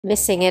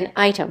Missing an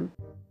item.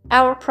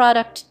 Our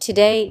product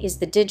today is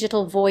the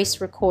digital voice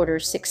recorder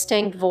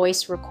 6-tank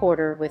voice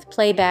recorder with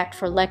playback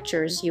for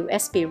lectures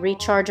USB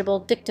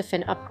rechargeable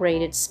Dictaphon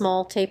upgraded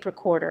small tape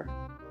recorder.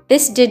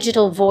 This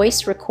digital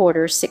voice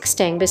recorder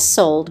 6-tank is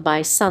sold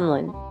by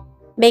Sunland.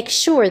 Make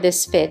sure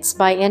this fits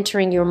by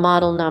entering your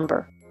model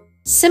number.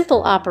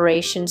 Simple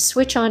operation: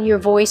 switch on your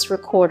voice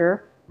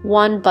recorder,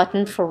 one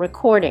button for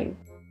recording.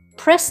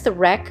 Press the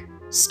rec,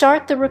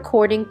 start the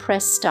recording,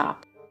 press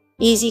stop.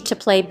 Easy to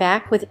play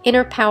back with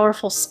inner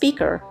powerful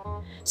speaker.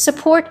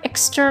 Support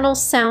external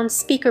sound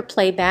speaker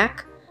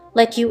playback,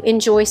 let you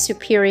enjoy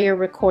superior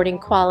recording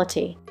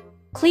quality.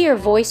 Clear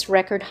voice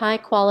record, high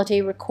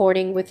quality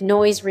recording with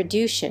noise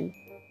reduction.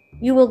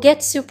 You will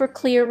get super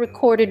clear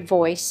recorded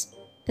voice.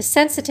 The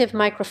sensitive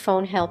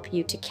microphone help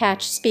you to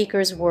catch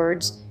speaker's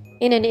words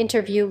in an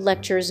interview,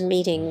 lectures,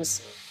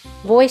 meetings.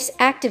 Voice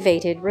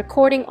activated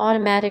recording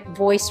automatic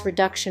voice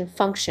reduction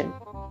function.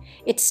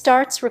 It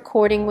starts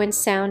recording when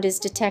sound is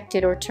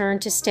detected or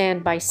turned to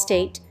standby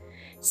state,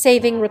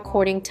 saving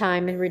recording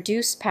time and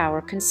reduce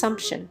power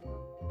consumption.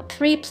 A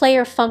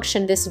 3-player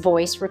function. This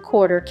voice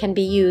recorder can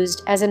be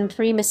used as an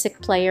music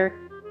player.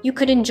 You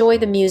could enjoy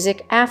the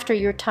music after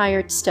your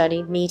tired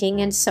study, meeting,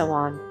 and so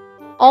on.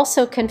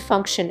 Also can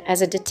function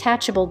as a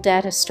detachable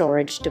data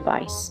storage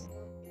device.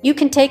 You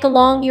can take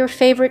along your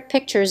favorite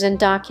pictures and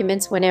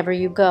documents whenever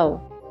you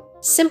go.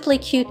 Simply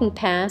cut and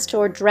paste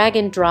or drag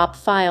and drop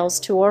files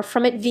to or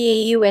from it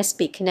via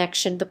USB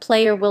connection. The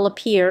player will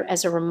appear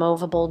as a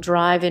removable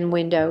drive in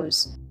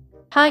Windows.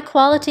 High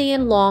quality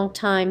and long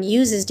time.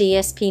 Uses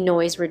DSP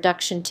noise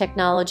reduction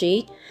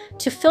technology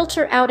to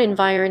filter out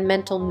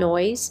environmental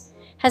noise.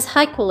 Has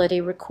high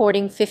quality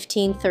recording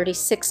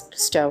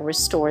 1536 to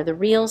restore the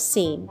real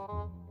scene.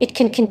 It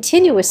can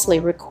continuously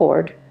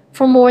record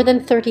for more than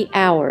 30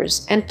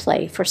 hours and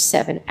play for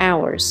 7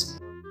 hours.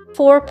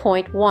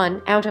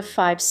 4.1 out of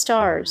 5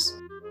 stars.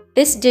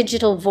 This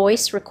digital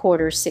voice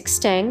recorder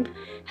 6-tank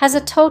has a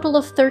total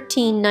of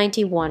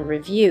 1391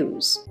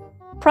 reviews.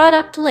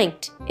 Product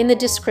linked in the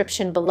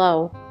description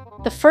below.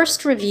 The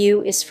first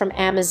review is from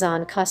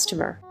Amazon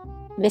customer.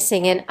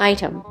 Missing an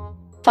item.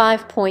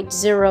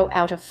 5.0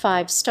 out of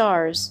 5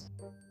 stars.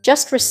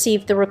 Just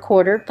received the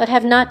recorder but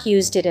have not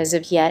used it as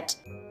of yet.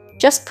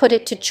 Just put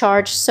it to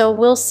charge, so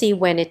we'll see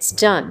when it's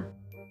done.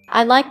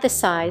 I like the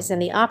size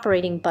and the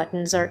operating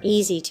buttons are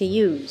easy to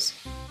use.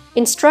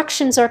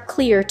 Instructions are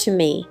clear to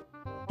me.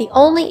 The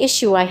only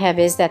issue I have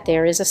is that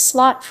there is a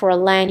slot for a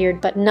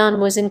lanyard, but none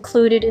was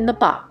included in the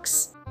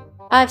box.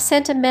 I've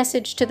sent a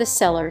message to the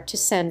seller to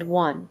send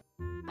one.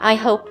 I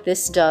hope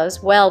this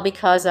does well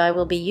because I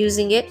will be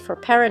using it for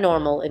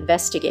paranormal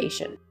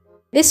investigation.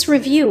 This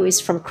review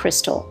is from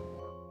Crystal.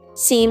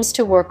 Seems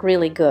to work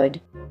really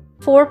good.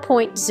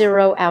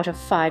 4.0 out of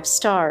 5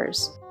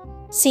 stars.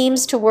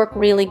 Seems to work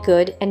really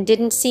good and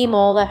didn't seem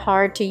all that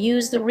hard to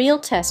use. The real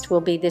test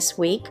will be this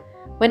week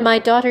when my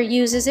daughter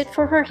uses it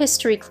for her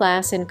history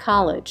class in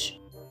college.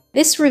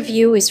 This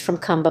review is from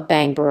Kumba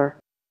Bangbur.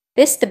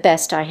 This the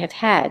best I have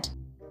had.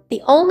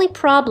 The only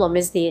problem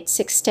is the it's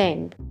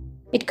 6-tank.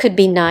 It could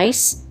be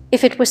nice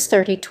if it was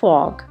 30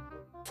 twog.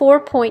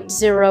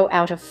 4.0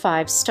 out of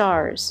 5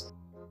 stars.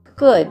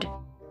 Good.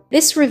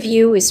 This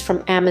review is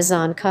from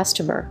Amazon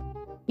customer.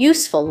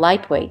 Useful,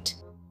 lightweight.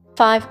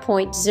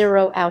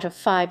 5.0 out of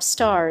 5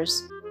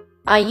 stars.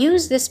 I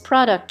use this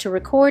product to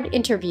record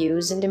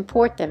interviews and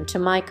import them to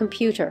my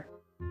computer.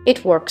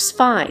 It works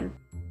fine.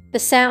 The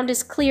sound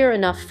is clear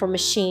enough for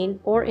machine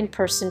or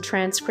in-person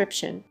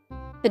transcription.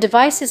 The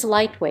device is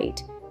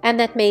lightweight, and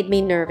that made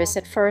me nervous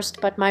at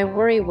first, but my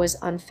worry was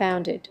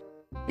unfounded.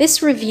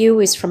 This review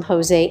is from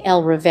Jose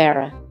L.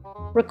 Rivera.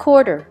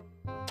 Recorder.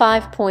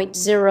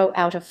 5.0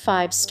 out of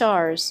 5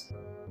 stars.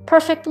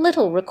 Perfect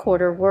little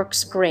recorder,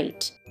 works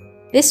great.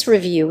 This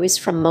review is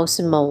from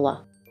Mosen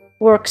Mola.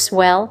 Works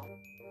well.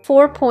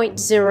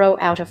 4.0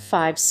 out of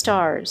 5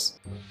 stars.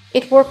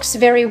 It works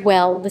very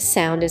well, the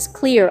sound is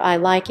clear, I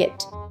like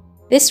it.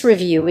 This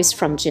review is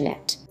from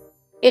Jeanette.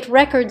 It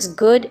records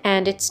good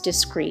and it's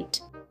discreet.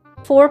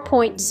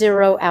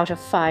 4.0 out of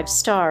 5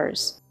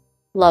 stars.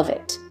 Love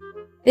it.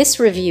 This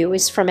review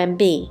is from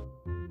MB.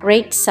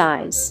 Great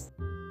size.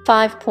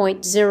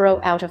 5.0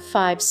 out of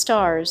 5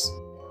 stars.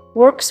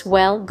 Works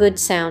well, good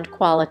sound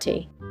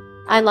quality.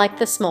 I like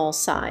the small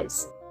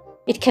size.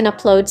 It can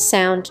upload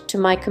sound to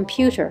my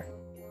computer.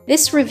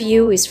 This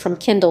review is from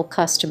Kindle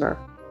customer.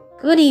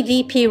 Good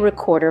EVP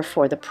recorder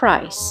for the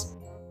price.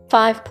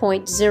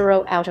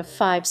 5.0 out of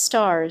 5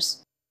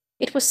 stars.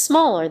 It was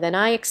smaller than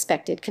I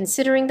expected,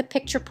 considering the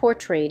picture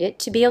portrayed it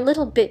to be a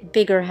little bit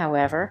bigger.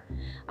 However,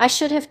 I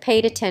should have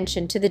paid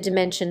attention to the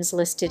dimensions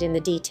listed in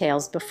the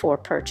details before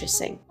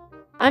purchasing.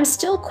 I'm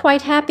still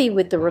quite happy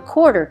with the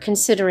recorder,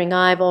 considering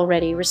I've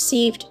already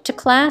received to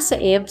class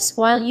A's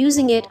while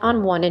using it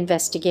on one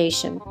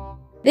investigation.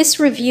 This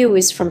review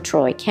is from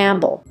Troy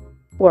Campbell.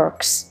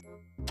 Works.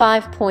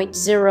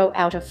 5.0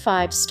 out of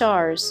 5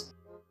 stars.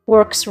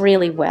 Works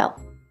really well.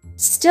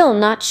 Still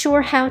not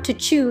sure how to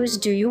choose?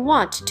 Do you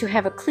want to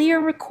have a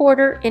clear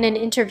recorder in an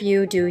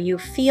interview? Do you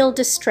feel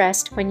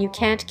distressed when you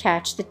can't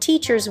catch the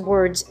teacher's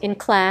words in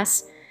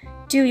class?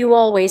 Do you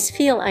always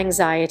feel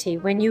anxiety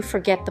when you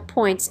forget the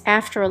points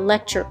after a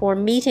lecture or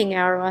meeting?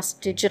 Our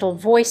digital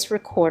voice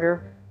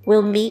recorder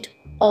will meet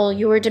all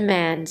your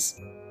demands.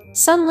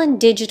 Sunland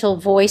Digital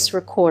Voice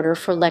Recorder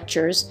for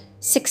Lectures,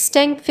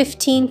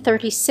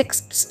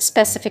 16-1536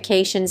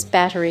 specifications,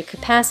 battery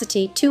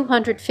capacity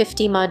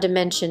 250 mAh,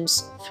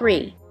 dimensions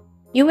 3.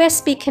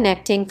 USB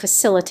connecting,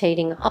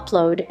 facilitating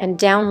upload and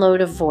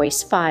download of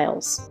voice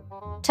files.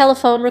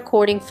 Telephone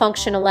recording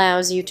function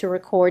allows you to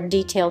record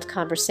detailed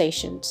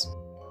conversations.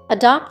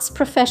 Adopts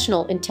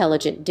professional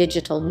intelligent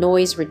digital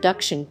noise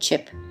reduction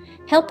chip,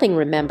 helping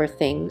remember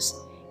things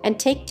and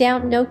take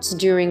down notes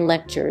during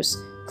lectures,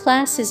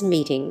 classes,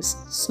 meetings,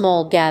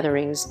 small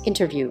gatherings,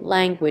 interview,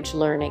 language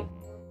learning.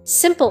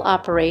 Simple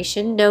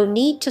operation, no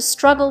need to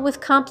struggle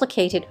with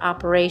complicated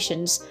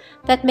operations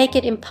that make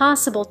it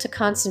impossible to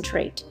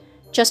concentrate.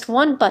 Just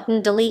one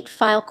button, delete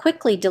file.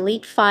 Quickly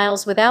delete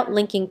files without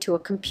linking to a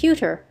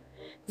computer.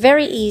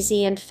 Very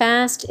easy and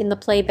fast. In the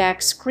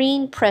playback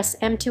screen, press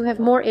M to have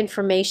more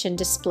information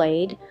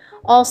displayed,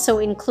 also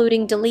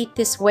including delete.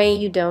 This way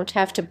you don't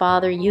have to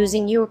bother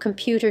using your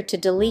computer to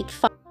delete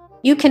files.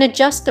 You can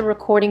adjust the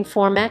recording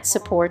format.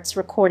 Supports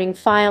recording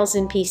files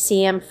in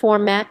PCM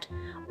format,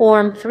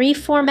 ORM3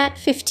 format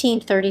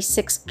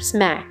 1536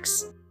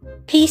 max,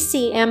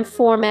 PCM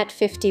format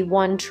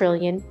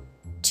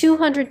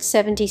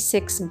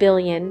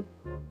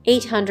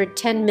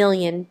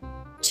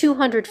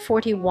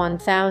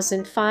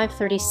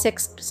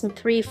 51,276,810,241,536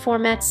 3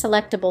 format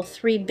selectable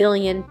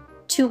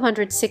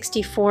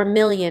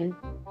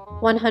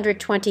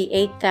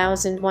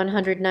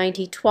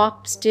 3,264,128,190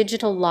 TWOPS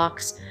digital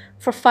locks.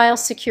 For file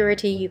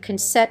security, you can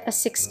set a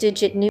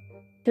 6-digit new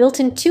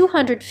built-in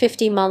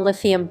 250 mAh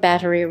lithium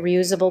battery,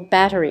 reusable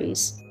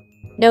batteries.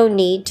 No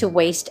need to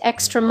waste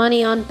extra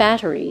money on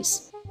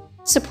batteries.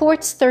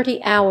 Supports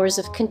 30 hours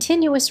of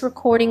continuous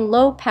recording.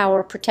 Low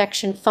power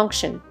protection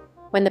function.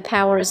 When the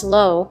power is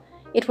low,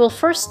 it will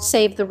first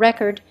save the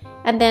record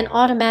and then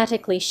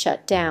automatically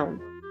shut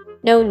down.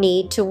 No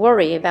need to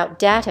worry about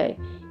data.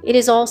 It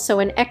is also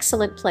an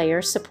excellent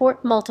player.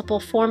 Support multiple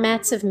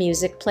formats of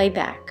music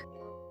playback.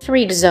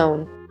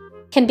 3-zone.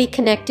 Can be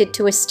connected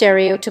to a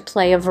stereo to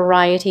play a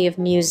variety of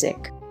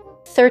music.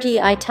 30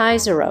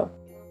 Itizero.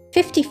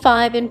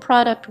 55 in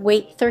product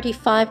weight,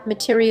 35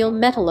 material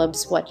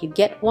metalobs. What you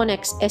get: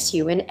 1x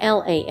SUN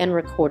LAN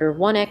recorder,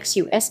 1x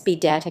USB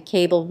data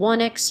cable,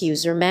 1x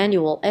user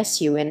manual,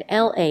 SUN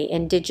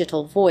LAN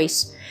digital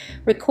voice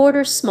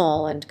recorder,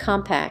 small and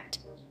compact,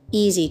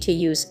 easy to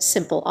use,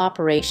 simple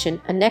operation,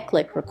 a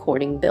neck-click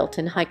recording,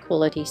 built-in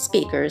high-quality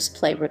speakers,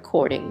 play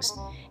recordings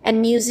and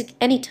music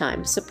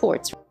anytime.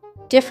 Supports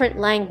different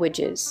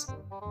languages.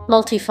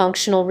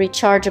 Multifunctional,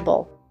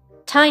 rechargeable,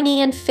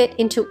 tiny and fit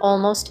into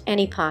almost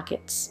any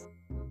pockets.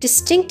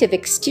 Distinctive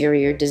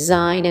exterior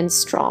design and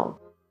strong.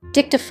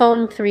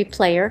 Dictaphone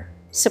 3-player,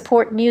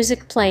 support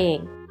music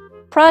playing.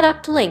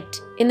 Product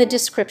linked in the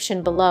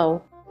description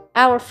below.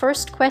 Our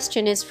first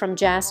question is from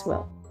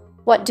Jaswell.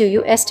 What do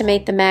you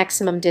estimate the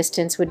maximum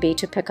distance would be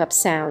to pick up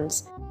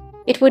sounds?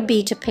 It would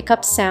be to pick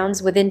up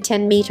sounds within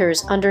 10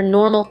 meters under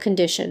normal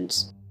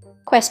conditions.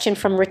 Question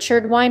from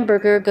Richard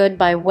Weinberger.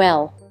 Goodbye.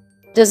 Well,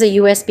 does a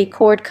USB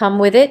cord come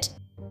with it?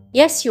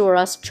 Yes, your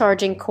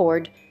charging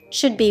cord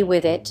should be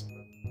with it.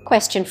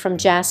 Question from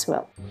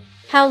Jaswell.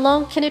 How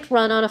long can it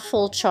run on a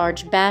full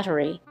charge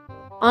battery?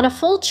 On a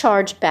full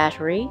charge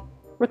battery,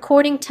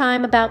 recording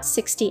time about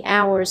 60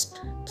 hours,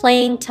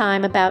 playing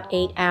time about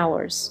 8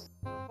 hours.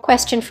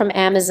 Question from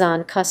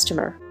Amazon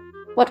customer.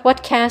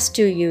 What cast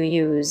do you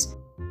use?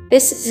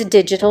 This is a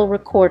digital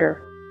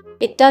recorder.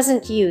 It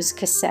doesn't use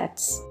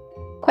cassettes.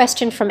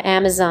 Question from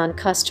Amazon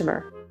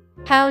customer.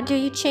 How do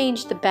you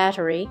change the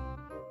battery?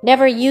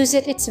 Never use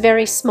it, it's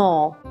very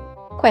small.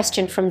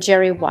 Question from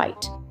Jerry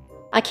White.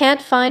 I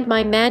can't find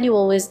my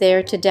manual. Is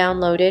there to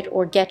download it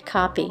or get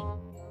copy?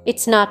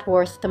 It's not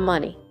worth the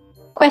money.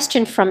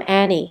 Question from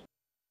Annie.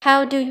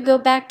 How do you go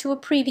back to a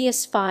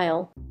previous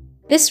file?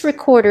 This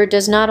recorder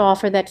does not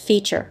offer that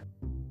feature.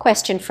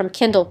 Question from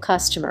Kindle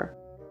customer.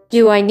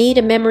 Do I need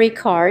a memory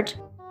card?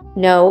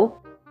 No.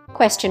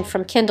 Question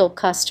from Kindle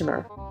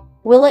customer.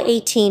 Will a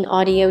 18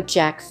 audio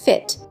jack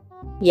fit?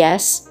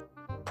 Yes.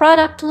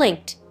 Product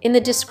linked in the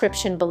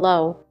description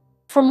below.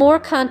 For more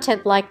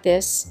content like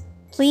this,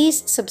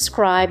 please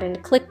subscribe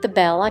and click the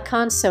bell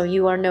icon so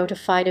you are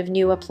notified of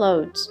new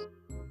uploads.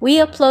 We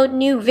upload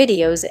new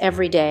videos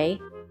every day.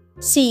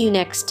 See you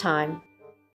next time.